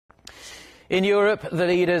In Europe, the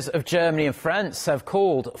leaders of Germany and France have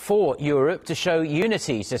called for Europe to show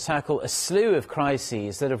unity to tackle a slew of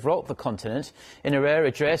crises that have rocked the continent. In a rare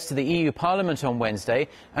address to the EU Parliament on Wednesday,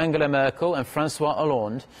 Angela Merkel and Francois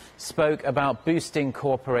Hollande spoke about boosting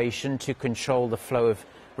cooperation to control the flow of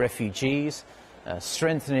refugees,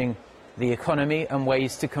 strengthening the economy and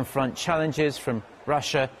ways to confront challenges from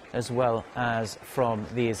Russia as well as from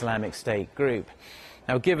the Islamic State group.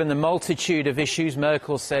 Now, given the multitude of issues,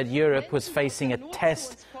 Merkel said Europe was facing a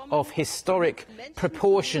test of historic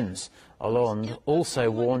proportions. Hollande also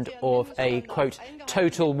warned of a, quote,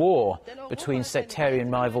 total war between sectarian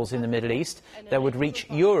rivals in the Middle East that would reach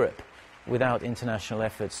Europe without international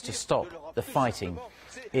efforts to stop the fighting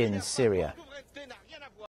in Syria.